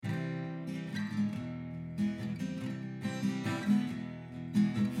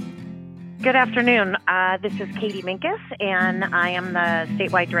Good afternoon. This is Katie Minkus, and I am the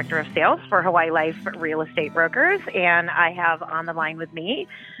statewide director of sales for Hawaii Life Real Estate Brokers, and I have on the line with me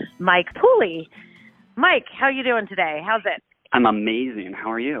Mike Pooley. Mike, how are you doing today? How's it? I'm amazing.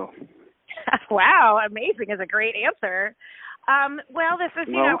 How are you? Wow, amazing is a great answer. Well, this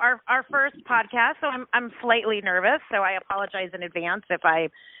is our first podcast, so I'm slightly nervous. So I apologize in advance if I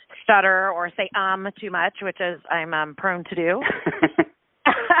stutter or say too much, which is I'm prone to do.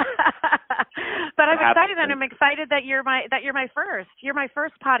 But I'm excited, and I'm excited that you're my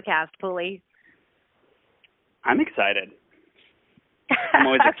first podcast, Pooley. I'm excited. I'm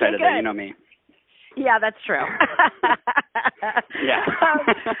always excited that you know me. Yeah, that's true. Yeah.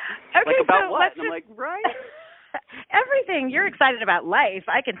 Okay, like about so what? And I'm like, right? Everything. You're excited about life.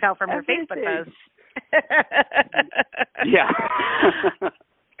 I can tell from your Facebook posts. Yeah.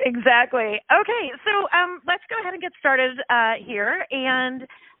 Exactly. Okay, so let's go ahead and get started here. And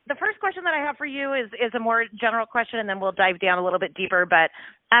the first question that I have for you is a more general question, and then we'll dive down a little bit deeper. But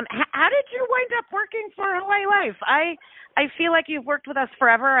how did you wind up working for Hawaii Life? I feel like you've worked with us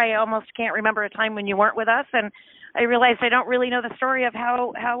forever. I almost can't remember a time when you weren't with us, and I realized I don't really know the story of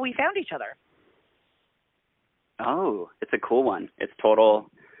how we found each other. Oh, it's a cool one. It's total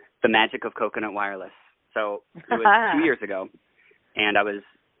the magic of Coconut Wireless. So it was 2 years ago, and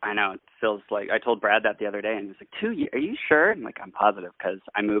I know, it feels like, I told Brad that the other day, and he was like, 2 years, are you sure? I'm like, I'm positive, because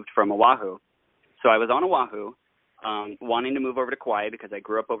I moved from Oahu. So I was on Oahu, wanting to move over to Kauai, because I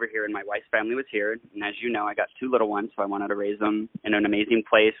grew up over here, and my wife's family was here. And as you know, I got two little ones, so I wanted to raise them in an amazing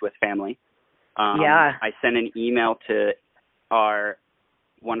place with family. Yeah. I sent an email to our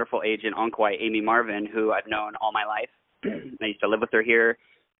wonderful agent on Kauai, Amy Marvin, who I've known all my life. I used to live with her here,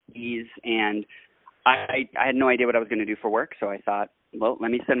 and I had no idea what I was going to do for work, so I thought, well,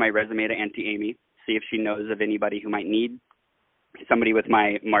 let me send my resume to Auntie Amy, see if she knows of anybody who might need somebody with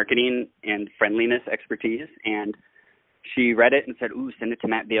my marketing and friendliness expertise. And she read it and said, ooh, send it to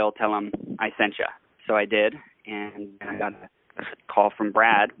Matt Beal, tell him I sent you. So I did, and I got a call from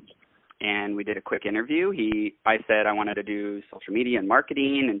Brad, and we did a quick interview. I said I wanted to do social media and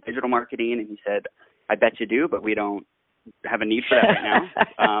marketing and digital marketing, and he said, I bet you do, but we don't have a need for that right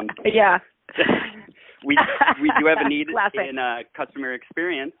now. Yeah. We do have a need Classic. in customer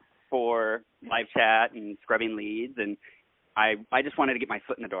experience for live chat and scrubbing leads, and I just wanted to get my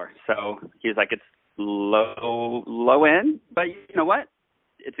foot in the door. So he was like, it's low end, but you know what?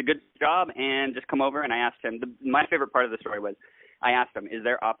 It's a good job, and just come over. And I asked him, my favorite part of the story was, I asked him, is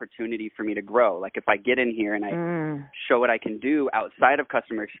there opportunity for me to grow? Like, if I get in here and I show what I can do outside of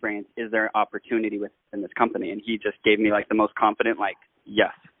customer experience, is there opportunity within this company? And he just gave me like the most confident, like,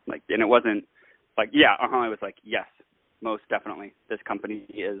 yes. Like, and it wasn't like, yeah, I was like, yes, most definitely. This company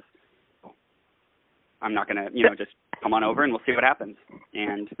is, I'm not going to, just come on over and we'll see what happens.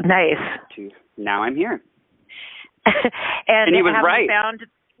 And nice. Now I'm here. and he was right.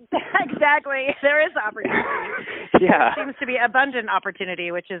 Exactly. There is opportunity. Yeah. There seems to be abundant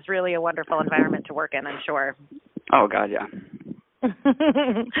opportunity, which is really a wonderful environment to work in, I'm sure. Oh, God, yeah.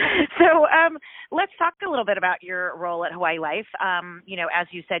 So let's talk a little bit about your role at Hawaii Life. As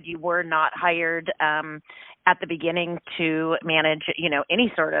you said, you were not hired at the beginning to manage,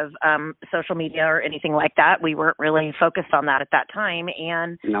 any sort of social media or anything like that. We weren't really focused on that at that time.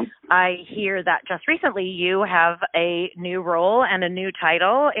 And no. I hear that just recently you have a new role and a new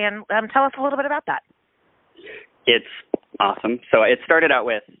title. And tell us a little bit about that. It's awesome. So it started out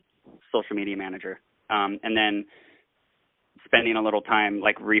with social media manager, and then spending a little time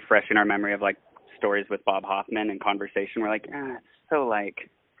like refreshing our memory of like stories with Bob Hoffman and conversation. We're like, it's so like,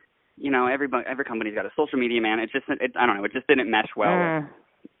 every company's got a social media man. I don't know. It just didn't mesh well with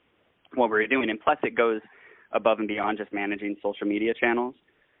what we were doing. And plus it goes above and beyond just managing social media channels.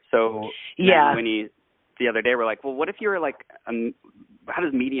 So yeah, the other day we're like, well, what if you're like, how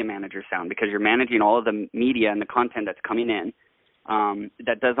does media manager sound? Because you're managing all of the media and the content that's coming in.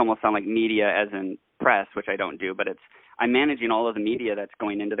 That does almost sound like media as in press, which I don't do, but I'm managing all of the media that's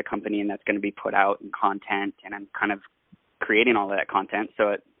going into the company and that's going to be put out in content, and I'm kind of creating all of that content so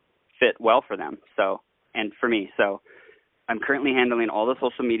it fit well for them. So, and for me, so I'm currently handling all the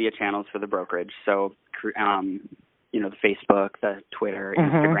social media channels for the brokerage. So, the Facebook, the Twitter,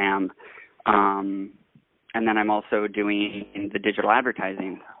 Instagram, and then I'm also doing the digital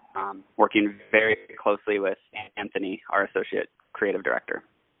advertising, working very closely with Anthony, our associate creative director.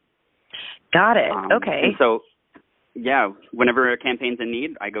 Got it. Okay. And so, yeah, whenever a campaign's in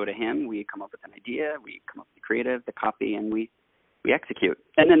need, I go to him. We come up with an idea. We come up with the creative, the copy, and we execute.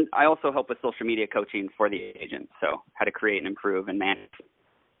 And then I also help with social media coaching for the agent, so how to create and improve and manage.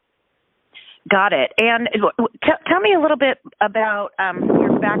 Got it. And tell me a little bit about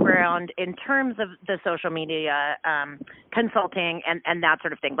your background in terms of the social media consulting and that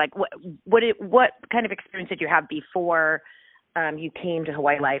sort of thing? Like, what kind of experience did you have before you came to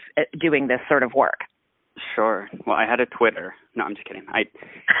Hawaii Life doing this sort of work? Sure. Well, I had a Twitter. No, I'm just kidding.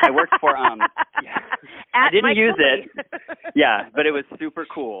 I worked for yeah. I didn't use it. Yeah, but it was super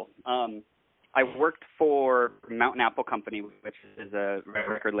cool. I worked for Mountain Apple Company, which is a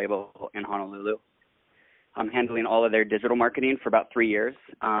record label in Honolulu. I'm handling all of their digital marketing for about 3 years.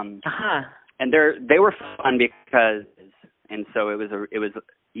 And they were fun because, and so it was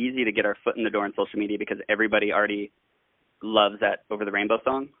easy to get our foot in the door on social media because everybody already loves that Over the Rainbow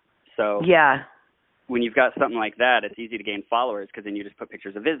song. So yeah, when you've got something like that, it's easy to gain followers because then you just put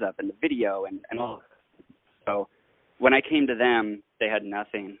pictures of Viz up and the video and all. So when I came to them, they had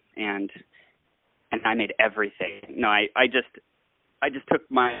nothing, and I made everything. No, I just took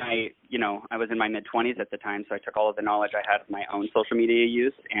my, I was in my mid-20s at the time, so I took all of the knowledge I had of my own social media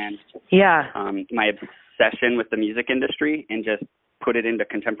use and my obsession with the music industry and just put it into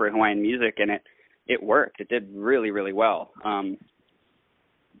contemporary Hawaiian music, and it worked. It did really, really well.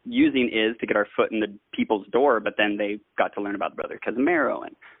 Using is to get our foot in the people's door, but then they got to learn about Brother Casimiro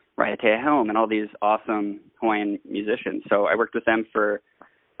and Raiatea Helm and all these awesome Hawaiian musicians. So I worked with them for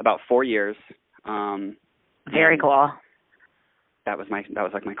about 4 years. Very cool. That was like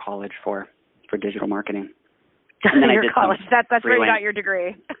my college for digital marketing. And then your college. That's where you got your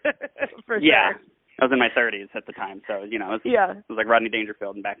degree. For yeah. Sure. I was in my 30s at the time, so it was like Rodney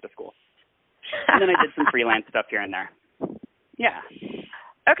Dangerfield and back to school. And then I did some freelance stuff here and there. Yeah.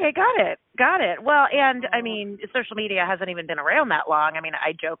 Okay, got it. Well, and I mean, social media hasn't even been around that long. I mean,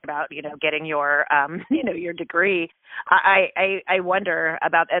 I joke about, getting your, your degree. I wonder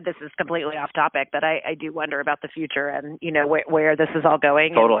about, this is completely off topic, but I do wonder about the future and, where this is all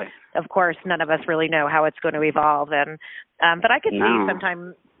going. Totally. And of course, none of us really know how it's going to evolve. And, but I could see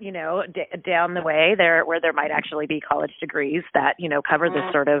sometime, down the way where there might actually be college degrees that, cover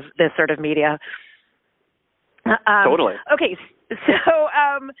this sort of media. Totally. Okay. So,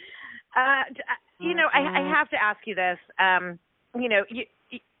 I have to ask you this.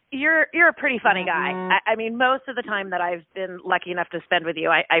 You're a pretty funny guy. I mean, most of the time that I've been lucky enough to spend with you,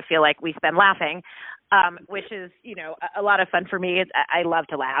 I feel like we spend laughing, which is, a lot of fun for me. I love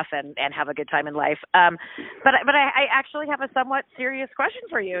to laugh and have a good time in life. But I actually have a somewhat serious question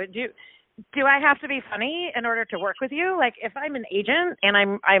for you. Do I have to be funny in order to work with you? Like, if I'm an agent and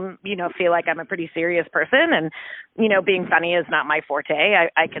I'm feel like I'm a pretty serious person and, being funny is not my forte.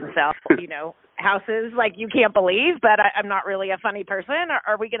 I can sell, houses like you can't believe, but I'm not really a funny person.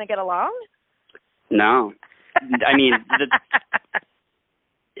 Are we going to get along? No. I mean,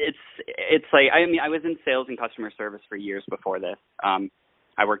 it's like, I was in sales and customer service for years before this.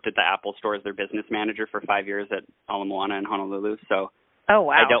 I worked at the Apple store as their business manager for 5 years at Ala Moana in Honolulu. So oh,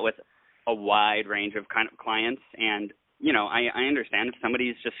 wow. I dealt with a wide range of kind of clients, and I understand if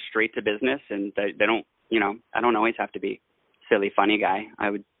somebody's just straight to business and they don't, I don't always have to be silly funny guy.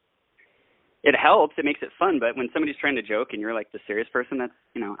 It helps, it makes it fun, but when somebody's trying to joke and you're like the serious person, that's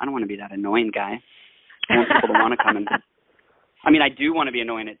I don't want to be that annoying guy. I want people to want to come and I do want to be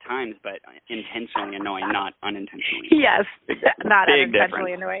annoying at times, but intentionally annoying, not unintentionally. Yes, not big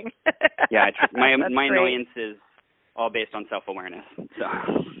unintentionally difference. annoying. Yeah, my great. annoyance is all based on self-awareness. So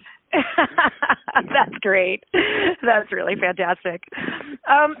that's great. That's really fantastic.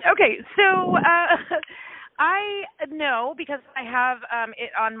 Okay, so I know because I have it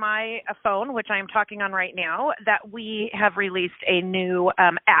on my phone, which I'm talking on right now, that we have released a new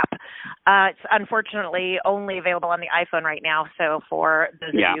app. It's unfortunately only available on the iPhone right now. So for those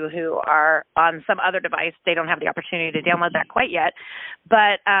of you who are on some other device, they don't have the opportunity to download that quite yet.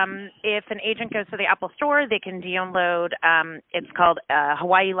 But if an agent goes to the Apple Store, they can download, it's called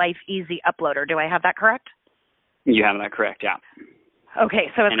Hawaii Life Easy Uploader. Do I have that correct? You have that correct, yeah.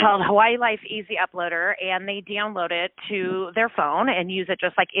 Okay, so it's called Hawaii Life Easy Uploader, and they download it to their phone and use it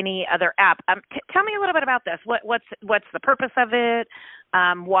just like any other app. Tell me a little bit about this. What's the purpose of it?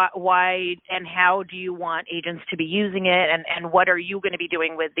 Why and how do you want agents to be using it? And what are you going to be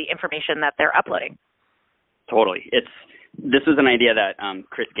doing with the information that they're uploading? Totally. This was an idea that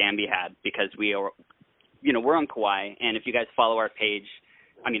Chris Gamby had because we are, we're on Kauai, and if you guys follow our page,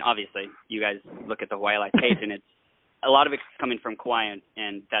 obviously you guys look at the Hawaii Life page, and it's a lot of it's coming from Kauai,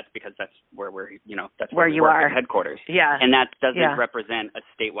 and that's because that's where we're, that's where you are, headquarters. Yeah. And that doesn't represent a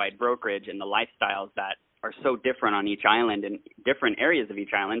statewide brokerage and the lifestyles that are so different on each island and different areas of each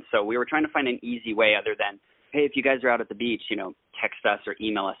island. So we were trying to find an easy way other than, hey, if you guys are out at the beach, text us or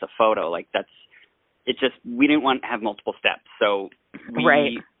email us a photo. Like we didn't want to have multiple steps. So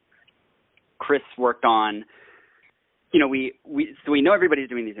Chris worked on we know everybody's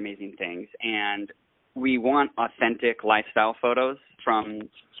doing these amazing things, and we want authentic lifestyle photos from,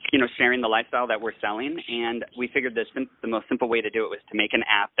 sharing the lifestyle that we're selling. And we figured the most simple way to do it was to make an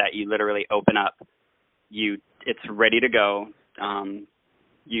app that you literally open up. It's ready to go.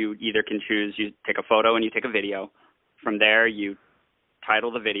 You either can choose, you take a photo and you take a video. From there, you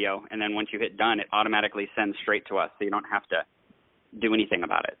title the video, and then once you hit done, it automatically sends straight to us, so you don't have to do anything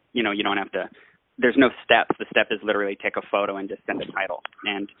about it. You don't have to, there's no steps. The step is literally take a photo and just send a title,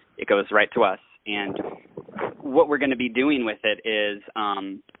 and it goes right to us. And what we're going to be doing with it is,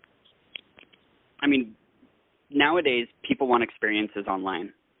 nowadays people want experiences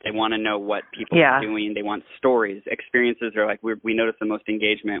online. They want to know what people are doing. They want stories. Experiences are like, we notice the most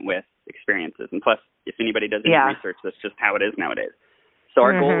engagement with experiences. And plus, if anybody does any research, that's just how it is nowadays. So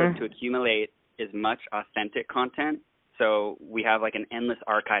our goal is to accumulate as much authentic content. So we have like an endless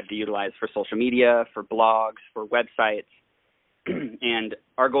archive to utilize for social media, for blogs, for websites. And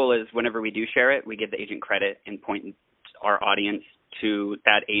our goal is whenever we do share it, we give the agent credit and point our audience to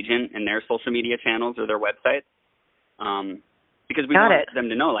that agent and their social media channels or their websites. Because we want them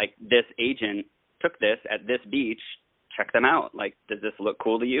to know, like, this agent took this at this beach, check them out. Like, does this look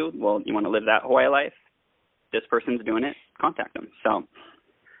cool to you? Well, you want to live that Hawaii life? This person's doing it, contact them. So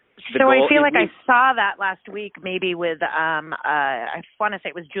I feel like I saw that last week, maybe with I want to say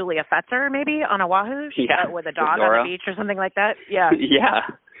it was Julia Fetzer, maybe on Oahu, with a dog on the beach or something like that. Yeah, yeah,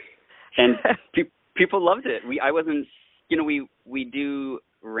 and people loved it. We do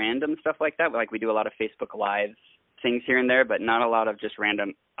random stuff like that. Like we do a lot of Facebook Live things here and there, but not a lot of just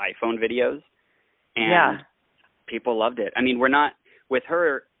random iPhone videos. And people loved it. I mean, we're not with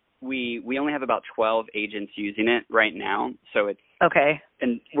her. We only have about 12 agents using it right now. So it's okay.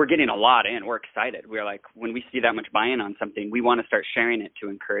 And we're getting a lot in. We're excited. We're like, when we see that much buy-in on something, we want to start sharing it to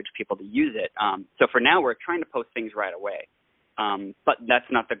encourage people to use it. So for now, we're trying to post things right away. But that's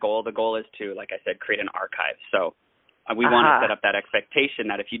not the goal. The goal is to, like I said, create an archive. So we want to set up that expectation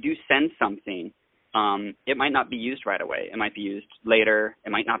that if you do send something, it might not be used right away. It might be used later. It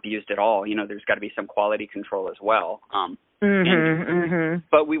might not be used at all. There's got to be some quality control as well.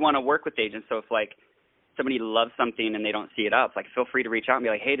 But we want to work with agents. So if like somebody loves something and they don't see it up, like feel free to reach out and be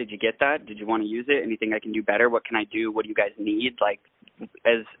like, hey, did you get that? Did you want to use it? Anything I can do better? What can I do? What do you guys need? Like,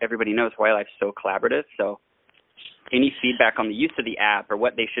 as everybody knows, Hawaii Life's so collaborative. So any feedback on the use of the app or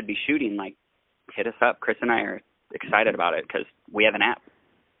what they should be shooting, like hit us up. Chris and I are excited about it because we have an app.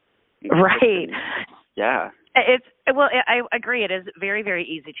 Right. Yeah. I agree. It is very, very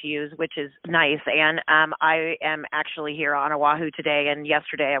easy to use, which is nice. And I am actually here on Oahu today. And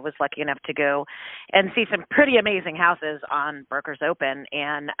yesterday I was lucky enough to go and see some pretty amazing houses on Brokers Open.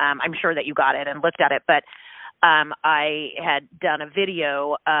 And I'm sure that you got it and looked at it. But I had done a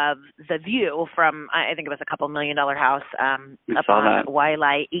video of the view from, I think it was a $2 million house up on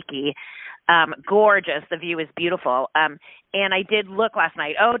Wailai Iki. Gorgeous. The view is beautiful. And I did look last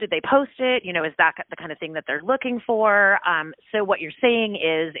night. Oh, did they post it? Is that the kind of thing that they're looking for? So what you're saying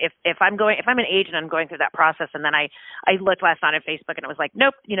is if I'm an agent, I'm going through that process, and then I looked last night on Facebook and it was like,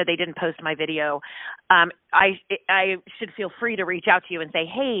 nope, they didn't post my video. I should feel free to reach out to you and say,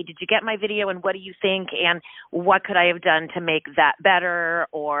 hey, did you get my video and what do you think? And what could I have done to make that better,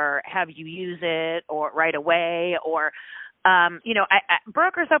 or have you use it or right away, or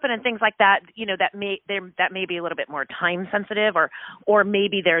Brokers Open and things like that, that may be a little bit more time sensitive, or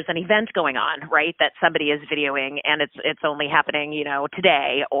maybe there's an event going on, right, that somebody is videoing and it's only happening,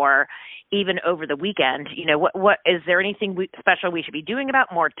 today or even over the weekend. What is there anything special we should be doing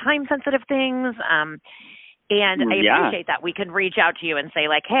about more time sensitive things? And I appreciate that we can reach out to you and say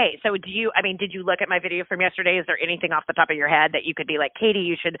like, hey, so did you look at my video from yesterday? Is there anything off the top of your head that you could be like, Katie,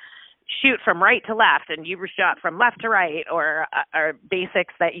 you should shoot from right to left and you were shot from left to right, or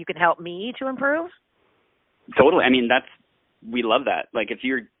basics that you can help me to improve? Totally. We love that. Like if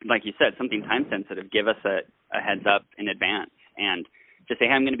you're, like you said, something time sensitive, give us a heads up in advance and just say,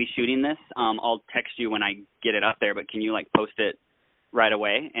 hey, I'm going to be shooting this. I'll text you when I get it up there, but can you post it right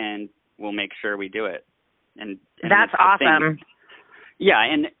away, and we'll make sure we do it. And that's awesome. Yeah.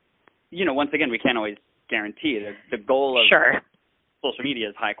 And, once again, we can't always guarantee the goal of social media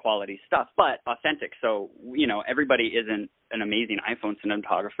is high quality stuff, but authentic. So, everybody isn't an amazing iPhone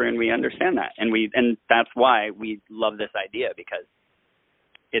cinematographer, and we understand that. And that's why we love this idea, because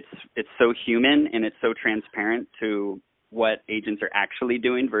it's so human and it's so transparent to what agents are actually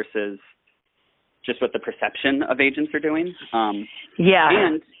doing versus just what the perception of agents are doing.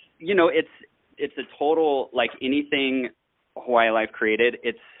 And, it's a total, like anything Hawaii Life created,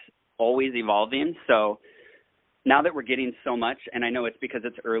 it's always evolving. So now that we're getting so much, and I know it's because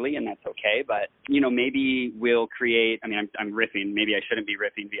it's early and that's okay, but, maybe we'll create, I'm riffing, maybe I shouldn't be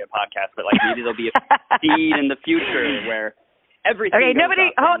riffing via podcast, but like maybe there'll be a feed in the future where everything okay, goes nobody,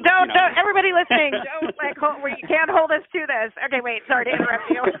 up and, don't, everybody listening, don't, you can't hold us to this. Okay, wait, sorry to interrupt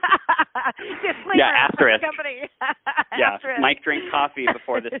you. Disclaimer. Yeah, asterisk. Company. Yeah, asterisk. Mike drank coffee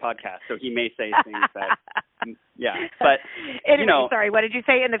before this podcast, so he may say things that, but, anyway, sorry, what did you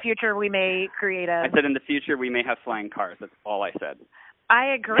say? In the future we may create I said in the future we may have flying cars. That's all I said.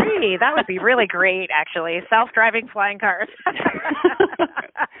 I agree. That would be really great, actually. Self-driving flying cars.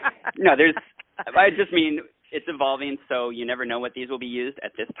 No, I just mean, it's evolving, so you never know what these will be used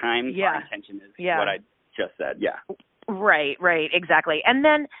at this time. Yeah. Our intention is what I just said. Yeah. Right, exactly. And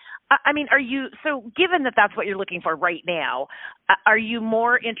then, given that that's what you're looking for right now, are you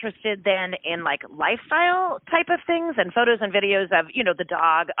more interested then in like lifestyle type of things and photos and videos of, the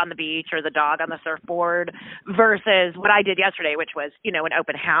dog on the beach or the dog on the surfboard versus what I did yesterday, which was, an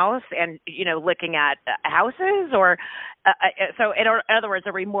open house and, looking at houses or, so in other words,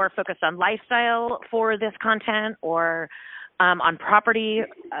 are we more focused on lifestyle for this content or on property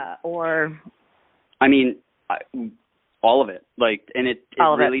or? All of it. And it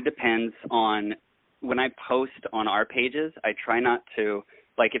really it depends on when I post on our pages. I try not to,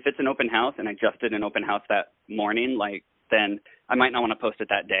 if it's an open house and I just did an open house that morning, then I might not want to post it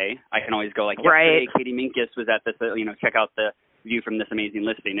that day. I can always go yesterday, Katie Minkus was at this, check out the view from this amazing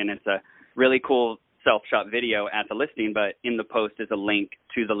listing. And it's a really cool self-shot video at the listing, but in the post is a link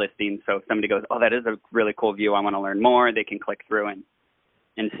to the listing. So if somebody goes, oh, that is a really cool view, I want to learn more, they can click through and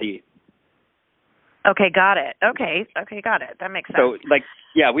see. Okay, got it. Okay, got it. That makes sense. So,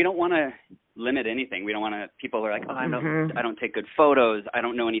 we don't want to limit anything. We don't want to, people are like, oh, I don't take good photos. I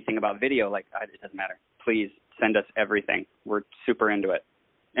don't know anything about video. It doesn't matter. Please send us everything. We're super into it.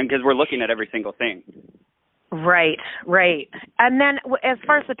 And because we're looking at every single thing. Right. And then as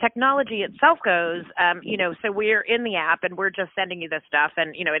far as the technology itself goes, so we're in the app and we're just sending you this stuff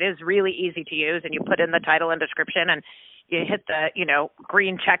and, it is really easy to use and you put in the title and description and you hit the,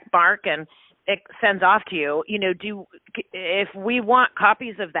 green check mark and it sends off to you. If we want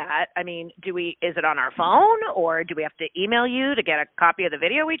copies of that, is it on our phone or do we have to email you to get a copy of the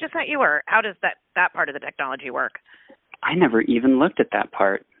video we just sent you, or how does that part of the technology work? I never even looked at that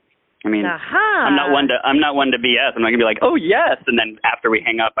part. I'm not one to BS. I'm not gonna be like, oh yes, and then after we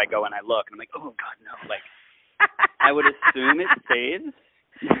hang up, I go and I look, and I'm like, oh god, no. I would assume it saves.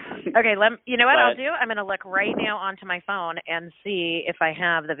 Okay, you know what I'll do? I'm going to look right now onto my phone and see if I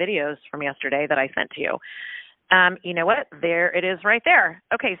have the videos from yesterday that I sent to you. You know what? There it is right there.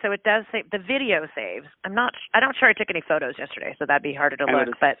 Okay, so it does save. The video saves. I'm not sure I took any photos yesterday, so that'd be harder to look.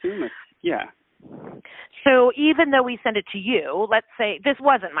 Yeah. So even though we send it to you, let's say this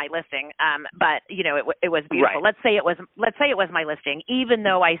wasn't my listing, but it was beautiful. Right. Let's say it was my listing. Even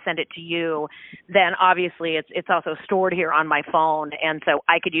though I send it to you, then obviously it's also stored here on my phone, and so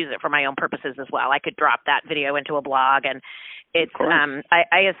I could use it for my own purposes as well. I could drop that video into a blog, and it's.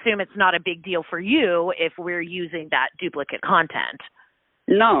 I assume it's not a big deal for you if we're using that duplicate content.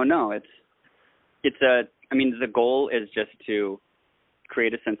 No, it's the goal is just to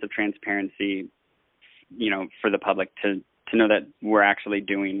create a sense of transparency, for the public to know that we're actually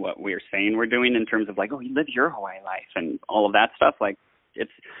doing what we're saying we're doing in terms of you live your Hawaii life and all of that stuff.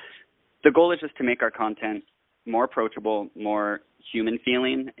 The goal is just to make our content more approachable, more human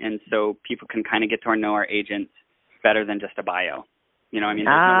feeling. And so people can kind of get to know our agents better than just a bio. There's no way to get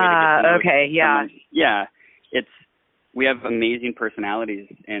to know someone. Yeah. We have amazing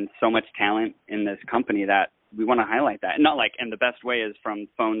personalities and so much talent in this company that we want to highlight that. Not and the best way is from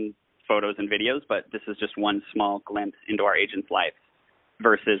phone photos and videos, but this is just one small glimpse into our agents' lives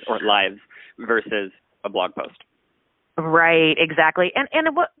versus a blog post. Right, exactly.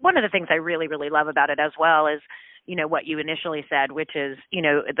 And one of the things I really, really love about it as well is, what you initially said, which is,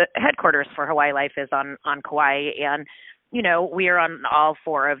 the headquarters for Hawaii Life is on Kauai, and we are on all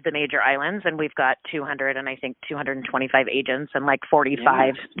 4 of the major islands, and we've got 225 agents and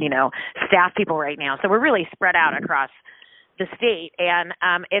 45, staff people right now. So we're really spread out across the state, and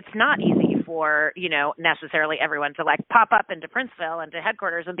it's not easy for, necessarily everyone to pop up into Princeville and to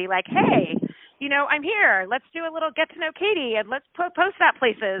headquarters and be like, hey, I'm here. Let's do a little get to know Katie and let's post that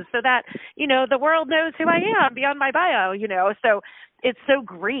places so that, the world knows who I am beyond my bio, So it's so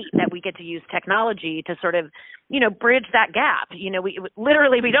great that we get to use technology to sort of, bridge that gap.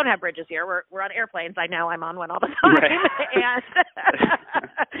 We don't have bridges here. We're on airplanes. I know I'm on one all the time. Right.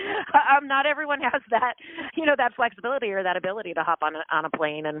 And not everyone has that, that flexibility or that ability to hop on a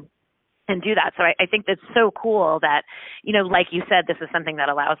plane and do that. So I think that's so cool that, like you said, this is something that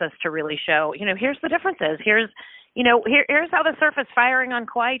allows us to really show, here's the differences. Here's, here's how the surf is firing on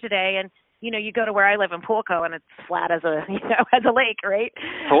Kauai today, and you go to where I live in Pooley, and it's flat as a as a lake, right?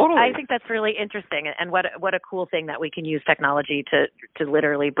 Totally. I think that's really interesting, and what a cool thing that we can use technology to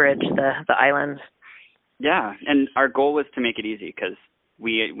literally bridge the islands. Yeah, and our goal was to make it easy because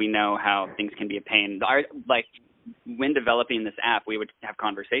we know how things can be a pain. When developing this app, we would have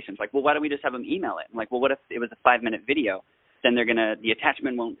conversations like, well, why don't we just have them email it? I'm like, well, what if it was a 5-minute video? Then the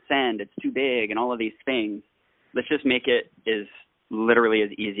attachment won't send. It's too big, and all of these things. Let's just make it literally as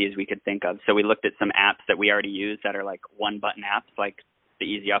easy as we could think of. So we looked at some apps that we already use that are like one-button apps, like the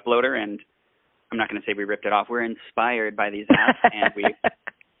Easy Uploader, and I'm not going to say we ripped it off. We're inspired by these apps, and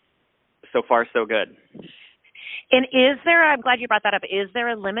so far so good. And I'm glad you brought that up, is there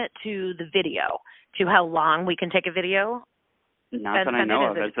a limit to the video, to how long we can take a video? Not that I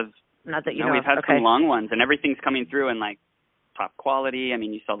know of. Not that you know we've of. had Okay. some long ones, and everything's coming through in like top quality. I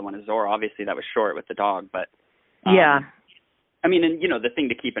mean, you saw the one of Zora. Obviously, that was short with the dog, but yeah. I mean, and the thing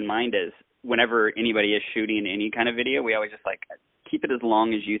to keep in mind is whenever anybody is shooting any kind of video, we always just keep it as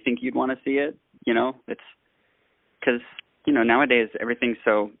long as you think you'd want to see it. It's because nowadays everything's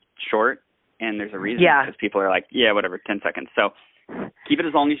so short, and there's a reason. Yeah. Because people are like, yeah, whatever, 10 seconds. So keep it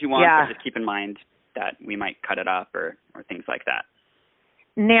as long as you want, yeah. but just keep in mind that we might cut it up or things like that.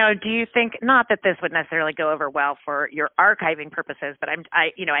 Now, do you think, not that this would necessarily go over well for your archiving purposes, but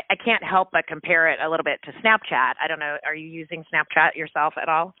I can't help but compare it a little bit to Snapchat. I don't know, are you using Snapchat yourself at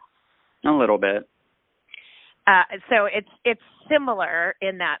all? A little bit. So it's similar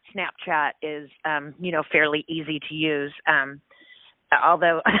in that Snapchat is fairly easy to use.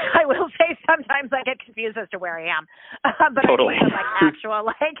 Although I will say sometimes I get confused as to where I am, but totally. I mean, actual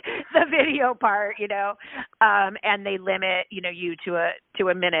the video part, and they limit you to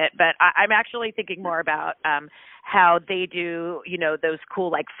a minute. But I'm actually thinking more about how they do those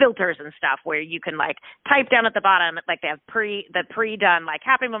cool filters and stuff where you can type down at the bottom they have pre-done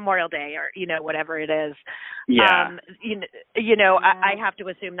Happy Memorial Day or whatever it is. Yeah. I have to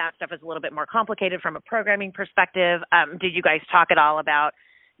assume that stuff is a little bit more complicated from a programming perspective. Did you guys talk at all about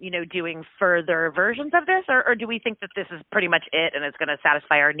doing further versions of this, or do we think that this is pretty much it and it's going to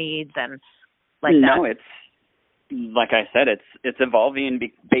satisfy our needs and No, that? it's like I said, it's evolving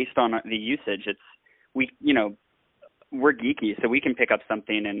based on the usage. We're geeky, so we can pick up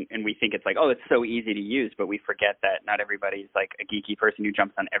something and we think it's it's so easy to use, but we forget that not everybody's a geeky person who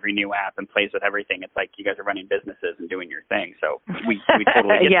jumps on every new app and plays with everything. It's you guys are running businesses and doing your thing, so we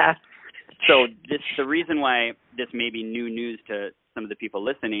totally get yeah. that. So the reason why this may be new news to some of the people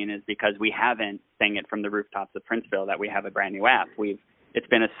listening is because we haven't sang it from the rooftops of Princeville that we have a brand new app. It's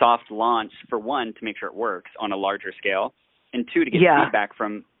been a soft launch, for one, to make sure it works on a larger scale, and two, to get feedback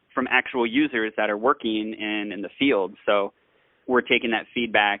from actual users that are working in the field. So we're taking that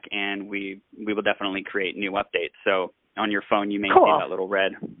feedback, and we will definitely create new updates. So on your phone, you may see that little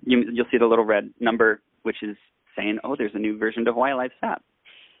red. You'll see the little red number, which is saying, oh, there's a new version of Hawaii Live app.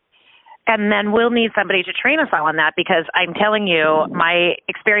 And then we'll need somebody to train us all on that, because I'm telling you, my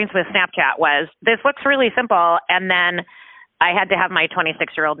experience with Snapchat was, this looks really simple, and then I had to have my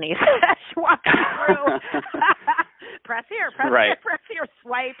 26-year-old niece walk me through. Press here,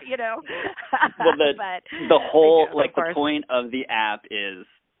 swipe, Well, the whole, the point of the app is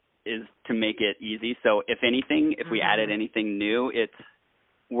to make it easy. So if anything, if we added anything new,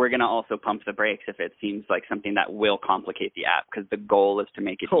 we're going to also pump the brakes if it seems like something that will complicate the app, because the goal is to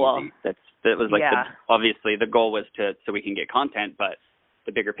make it easy. That was obviously the goal was so we can get content, but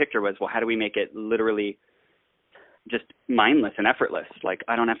the bigger picture was, well, how do we make it literally just mindless and effortless?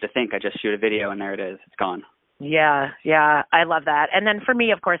 I don't have to think. I just shoot a video and there it is. It's gone. Yeah, I love that. And then for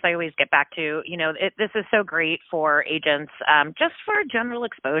me, of course, I always get back to, this is so great for agents, just for general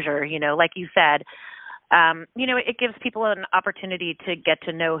exposure, like you said. It gives people an opportunity to get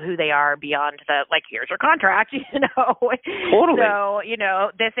to know who they are beyond the, here's your contract, Totally. So,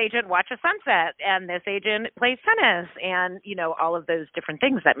 this agent watches sunset and this agent plays tennis and, all of those different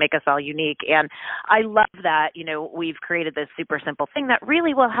things that make us all unique. And I love that, we've created this super simple thing that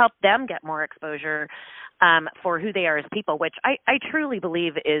really will help them get more exposure for who they are as people, which I truly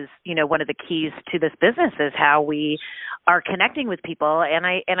believe is, one of the keys to this business is how we are connecting with people. And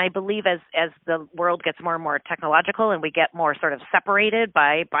I believe as the world gets more and more technological and we get more sort of separated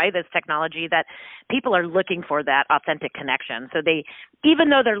by this technology, that people are looking for that authentic connection. So even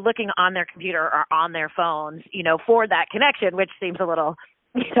though they're looking on their computer or on their phones, for that connection, which seems a little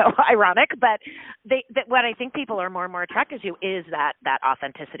ironic, but what I think people are more and more attracted to is that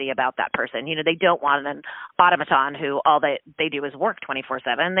authenticity about that person. They don't want an automaton who all they do is work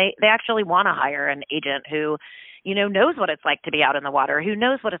 24/7. They actually want to hire an agent who, knows what it's like to be out in the water, who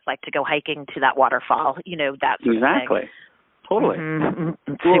knows what it's like to go hiking to that waterfall, that sort of thing. Exactly. Totally.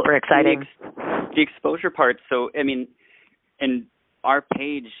 Mm-hmm. Super exciting. The exposure part, so, I mean, and our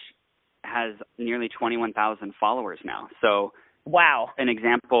page has nearly 21,000 followers now. So, wow. An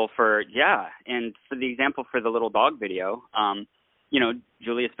example and for the example for the little dog video,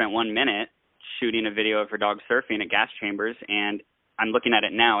 Julia spent 1 minute shooting a video of her dog surfing at gas chambers, and I'm looking at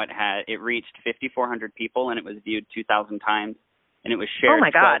it now. It reached 5,400 people, and it was viewed 2,000 times, and it was shared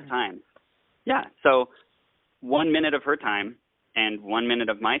 12 times. Yeah, so 1 minute of her time and 1 minute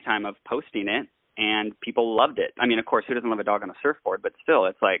of my time of posting it, and people loved it. I mean, of course, who doesn't love a dog on a surfboard? But still,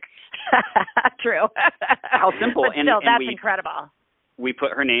 it's like true. How simple. But still, that's incredible. We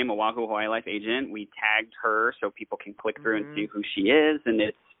put her name, Oahu Hawaii Life Agent. We tagged her so people can click through and see who she is, and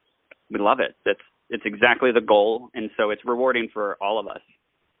we love it. It's exactly the goal, and so it's rewarding for all of us.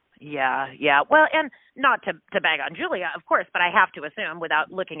 Yeah. Well, and not to bag on Julia, of course, but I have to assume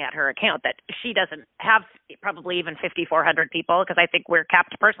without looking at her account that she doesn't have probably even 5,400 people, because I think we're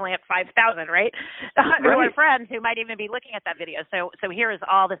capped personally at 5,000, right? Who are friends who might even be looking at that video. So here is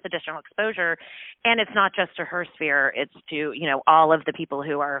all this additional exposure, and it's not just to her sphere, it's to, all of the people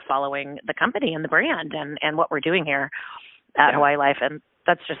who are following the company and the brand and what we're doing here at Hawaii Life, and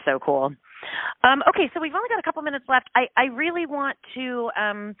that's just so cool. Okay, so we've only got a couple minutes left. I really want to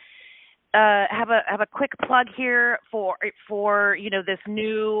have a quick plug here for this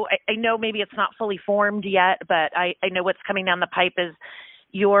new. I know maybe it's not fully formed yet, but I know what's coming down the pipe is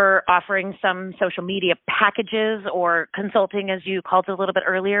you're offering some social media packages or consulting, as you called it a little bit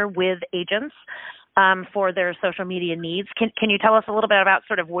earlier, with agents for their social media needs. Can you tell us a little bit about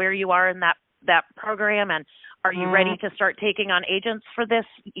sort of where you are in that program, and are you ready to start taking on agents for this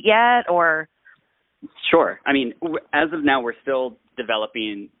yet, or? Sure. I mean, as of now, we're still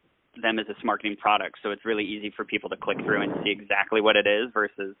developing them as a marketing product, so it's really easy for people to click through and see exactly what it is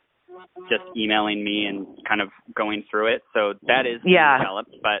versus just emailing me and kind of going through it. So that is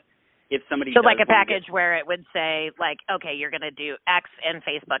developed, but if somebody like a package where it would say, like, okay, you're going to do X in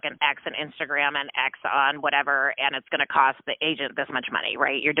Facebook and X in Instagram and X on whatever, and it's going to cost the agent this much money,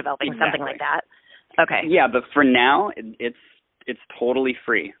 right? You're developing something like that. Okay. Yeah, but for now, it's totally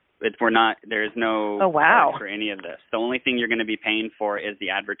free. There's no charge for any of this. The only thing you're going to be paying for is the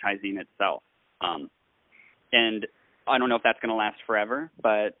advertising itself. And I don't know if that's going to last forever,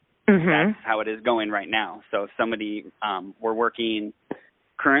 but that's how it is going right now. So if we're working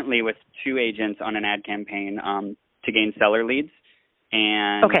currently with 2 agents on an ad campaign to gain seller leads,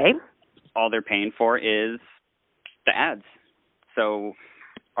 and all they're paying for is the ads. So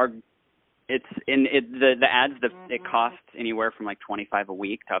the ads, it costs anywhere from like $25 a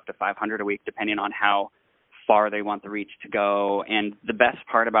week to up to $500 a week, depending on how far they want the reach to go. And the best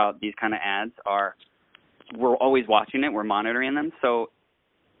part about these kind of ads are we're always watching it, we're monitoring them. So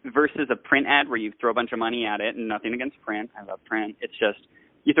versus a print ad where you throw a bunch of money at it, and nothing against print, I love print, it's just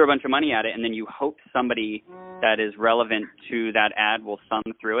you throw a bunch of money at it and then you hope somebody that is relevant to that ad will thumb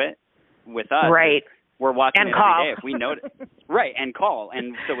through it. With us, we're watching it every day if we notice. And call.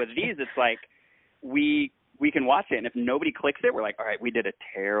 And so with these, it's like we can watch it, and if nobody clicks it, we're like, all right, we did a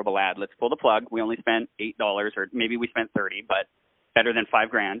terrible ad. Let's pull the plug. We only spent $8, or maybe we spent $30, but better than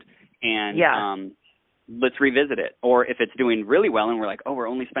 $5,000. And let's revisit it. Or if it's doing really well, and we're like, oh, we're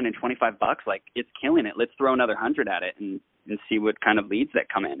only spending $25, like it's killing it. Let's throw another 100 at it and see what kind of leads that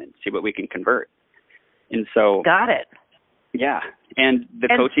come in and see what we can convert. And so, got it. Yeah, and the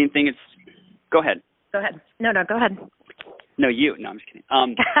coaching thing is. Go ahead. Go ahead. No, go ahead. No, you. No, I'm just kidding.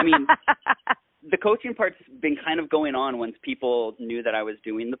 I mean, the coaching part's been kind of going on once people knew that I was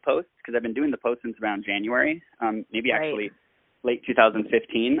doing the posts, because I've been doing the posts since around January, maybe actually late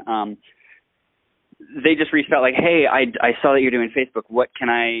 2015. They just reached out like, hey, I saw that you're doing Facebook. What can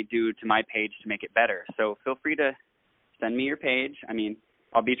I do to my page to make it better? So feel free to send me your page. I mean,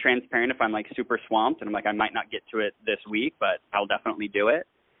 I'll be transparent if I'm like super swamped and I'm like, I might not get to it this week, but I'll definitely do it.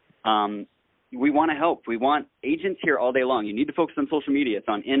 We want to help. We want agents here all day long. You need to focus on social media. It's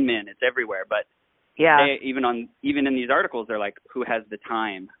on Inman. It's everywhere. But even in these articles, they're like, who has the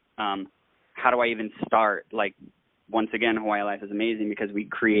time? How do I even start? Like, once again, Hawaii Life is amazing because we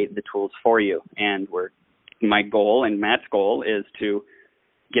create the tools for you. And my goal and Matt's goal is to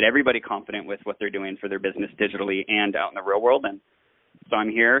get everybody confident with what they're doing for their business digitally and out in the real world. And so I'm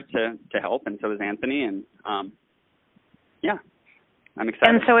here to help, and so is Anthony. And I'm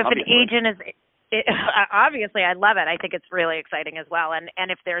excited. And so if an agent is obviously, I love it. I think it's really exciting as well. And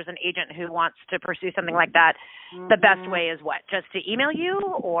if there's an agent who wants to pursue something like that, the best way is what? Just to email you,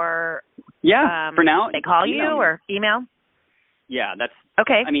 or for now they call you or email? Yeah, that's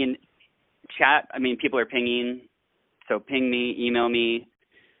okay. I mean, chat. I mean, people are pinging So ping me, email me.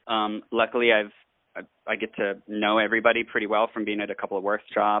 Luckily, I get to know everybody pretty well from being at a couple of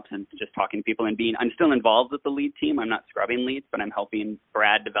workshops and just talking to people and I'm still involved with the lead team. I'm not scrubbing leads, but I'm helping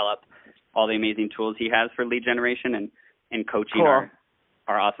Brad develop all the amazing tools he has for lead generation and coaching our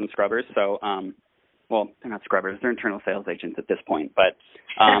awesome scrubbers. So, well, they're not scrubbers. They're internal sales agents at this point, but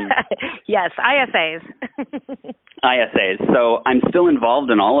yes, ISAs. ISAs. So I'm still involved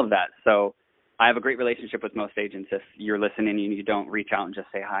in all of that. So I have a great relationship with most agents. If you're listening and you don't reach out and just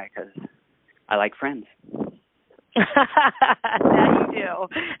say hi, because I like friends. That you do.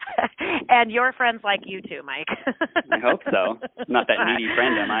 And your friends like you too, Mike. I hope so. Not that needy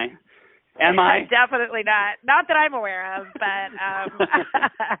friend, am I? Am I? Definitely not. Not that I'm aware of, but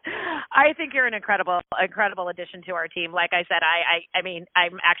I think you're an incredible addition to our team. Like I said, I mean,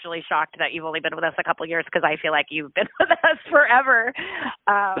 I'm actually shocked that you've only been with us a couple of years because I feel like you've been with us forever.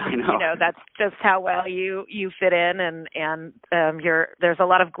 I know. You know, that's just how well you fit in, and there's a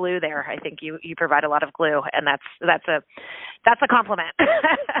lot of glue there. I think you provide a lot of glue, and that's a compliment.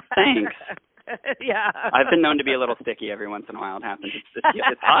 Thanks. Yeah. I've been known to be a little sticky every once in a while. It happens.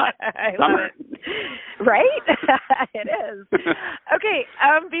 It's hot. I Summer. love it. Right? It is. Okay.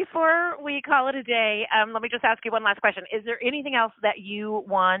 Before we call it a day, let me just ask you one last question. Is there anything else that you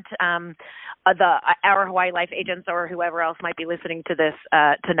want our Hawaii Life agents or whoever else might be listening to this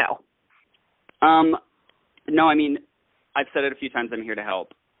to know? No, I mean, I've said it a few times. I'm here to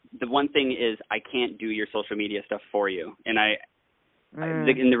help. The one thing is I can't do your social media stuff for you, and and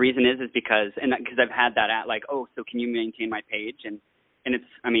the reason is because I've had that at like, oh, so can you maintain my page? And it's,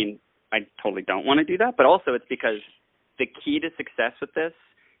 I mean, I totally don't want to do that, but also it's because the key to success with this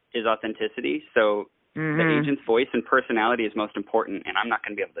is authenticity. So the agent's voice and personality is most important, and I'm not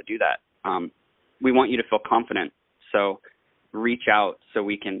going to be able to do that. We want you to feel confident. So reach out so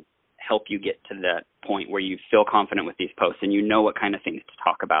we can help you get to that point where you feel confident with these posts and you know what kind of things to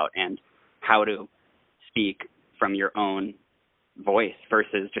talk about and how to speak from your own voice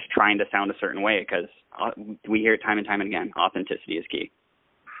versus just trying to sound a certain way, because we hear it time and time again. Authenticity is key.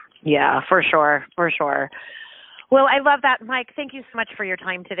 Yeah, for sure. Well, I love that, Mike. Thank you so much for your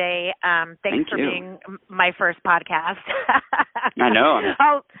time today. Thanks for being my first podcast. I know.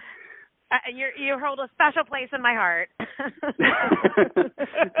 You hold a special place in my heart.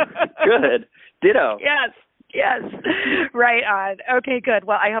 Good. Ditto. Yes. Right on. Okay, good.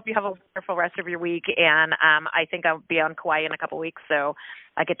 Well, I hope you have a wonderful rest of your week, and I think I'll be on Kauai in a couple weeks, so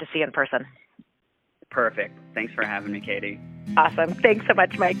I get to see you in person. Perfect. Thanks for having me, Katie. Awesome. Thanks so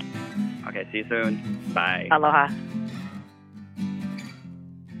much, Mike. Okay, see you soon. Bye. Aloha.